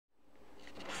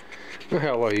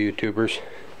Hello YouTubers.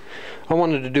 I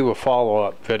wanted to do a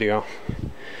follow-up video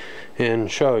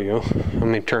and show you. Let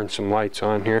me turn some lights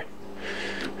on here.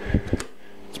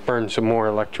 Let's burn some more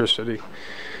electricity.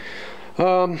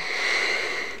 I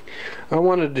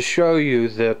wanted to show you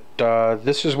that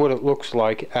this is what it looks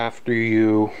like after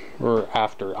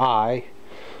I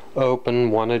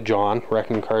open one of John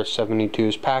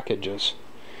Wreckingcars72's packages.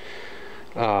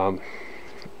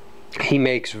 He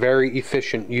makes very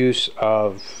efficient use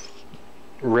of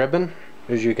ribbon,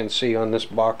 as you can see on this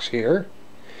box here.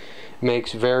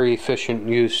 Makes very efficient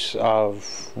use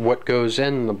of what goes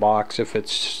in the box, if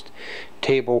it's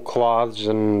tablecloths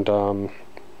and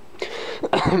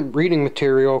reading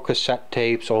material, cassette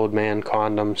tapes, old man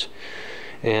condoms,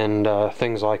 and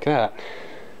things like that.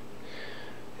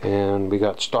 And we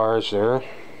got stars there,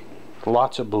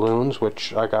 lots of balloons,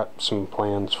 which I got some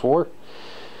plans for,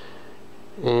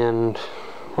 and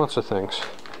lots of things.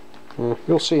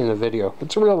 You'll see in the video.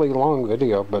 It's a really long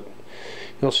video, but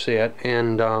you'll see it.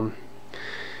 And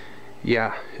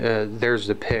yeah, there's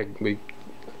the pig. We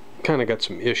kind of got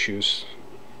some issues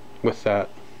with that.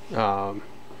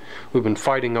 We've been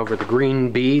fighting over the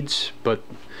green beads, but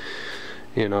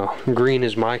you know, green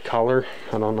is my color.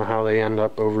 I don't know how they end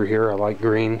up over here. I like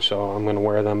green, so I'm going to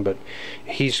wear them. But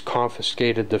he's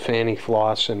confiscated the fanny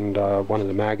floss and one of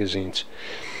the magazines.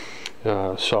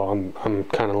 So I'm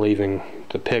kind of leaving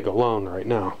the pig alone right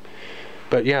now.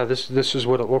 But yeah, this is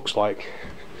what it looks like.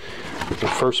 The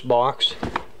first box.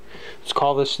 Let's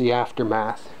call this the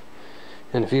aftermath.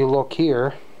 And if you look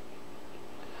here,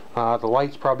 the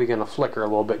light's probably going to flicker a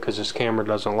little bit because this camera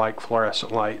doesn't like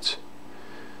fluorescent lights.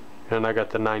 And I got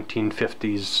the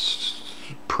 1950s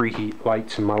preheat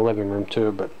lights in my living room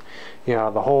too. But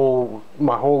yeah,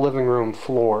 my whole living room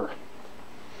floor.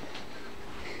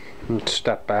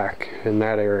 Step back in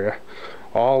that area.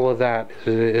 All of that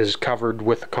is covered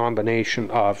with a combination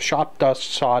of shop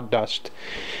dust, sawdust,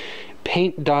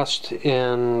 paint dust,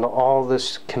 and all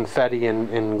this confetti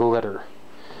and glitter.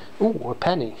 Ooh, a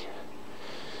penny.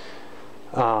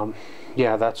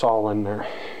 Yeah, that's all in there.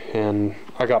 And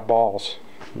I got balls.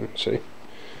 Let's see.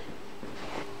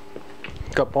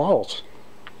 Got balls.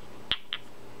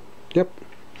 Yep.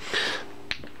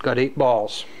 Got 8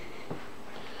 balls.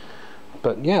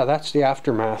 But yeah, that's the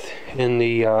aftermath. In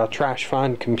the trash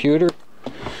find computer.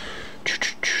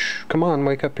 Come on,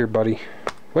 wake up here, buddy.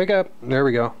 Wake up. There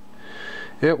we go.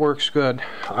 It works good.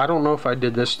 I don't know if I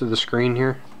did this to the screen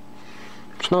here.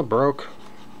 It's not broke.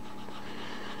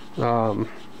 But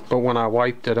when I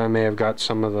wiped it, I may have got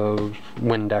some of the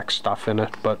Windex stuff in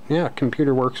it. But yeah,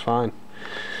 computer works fine.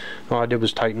 All I did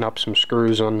was tighten up some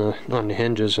screws on the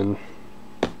hinges, and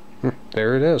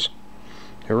there it is.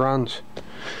 It runs.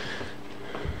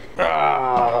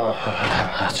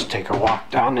 Let's take a walk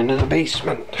down into the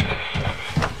basement.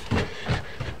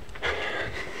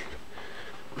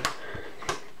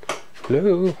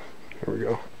 Hello. Here we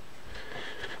go.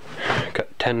 Got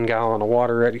 10 gallons of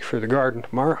water ready for the garden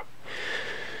tomorrow.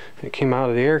 It came out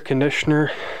of the air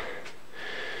conditioner.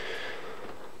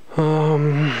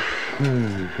 Oh,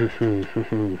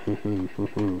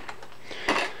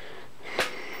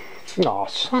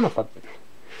 son of a...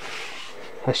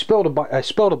 I spilled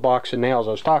a box of nails.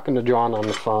 I was talking to John on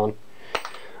the phone.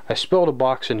 I spilled a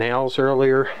box of nails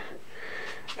earlier,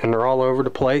 and they're all over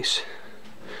the place.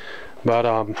 But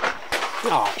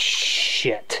oh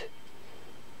shit!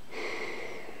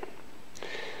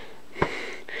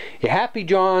 You happy,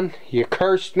 John? You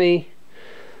cursed me.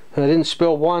 I didn't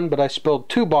spill one, but I spilled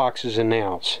 2 boxes of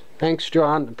nails. Thanks,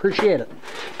 John. Appreciate it.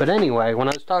 But anyway, when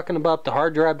I was talking about the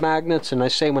hard drive magnets, and I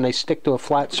say when they stick to a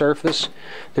flat surface,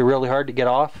 they're really hard to get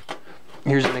off.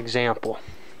 Here's an example.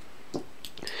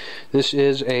 This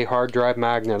is a hard drive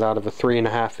magnet out of a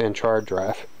 3.5-inch hard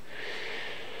drive.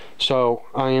 So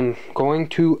I am going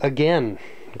to again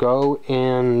go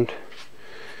and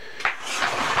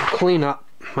clean up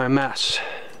my mess.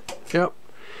 Yep.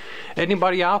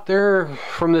 Anybody out there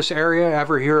from this area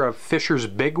ever hear of Fisher's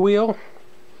Big Wheel?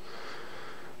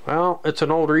 Well, it's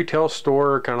an old retail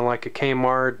store, kind of like a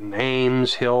Kmart and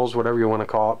Ames, Hills, whatever you want to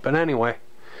call it. But anyway,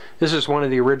 this is one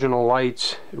of the original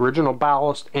lights, original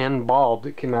ballast and bulb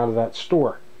that came out of that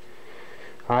store.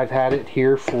 I've had it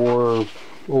here for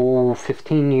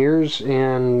 15 years,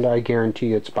 and I guarantee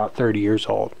you it's about 30 years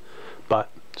old.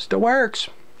 But it still works.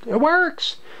 It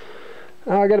works!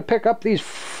 Now I gotta pick up these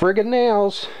friggin'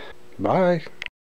 nails. Bye.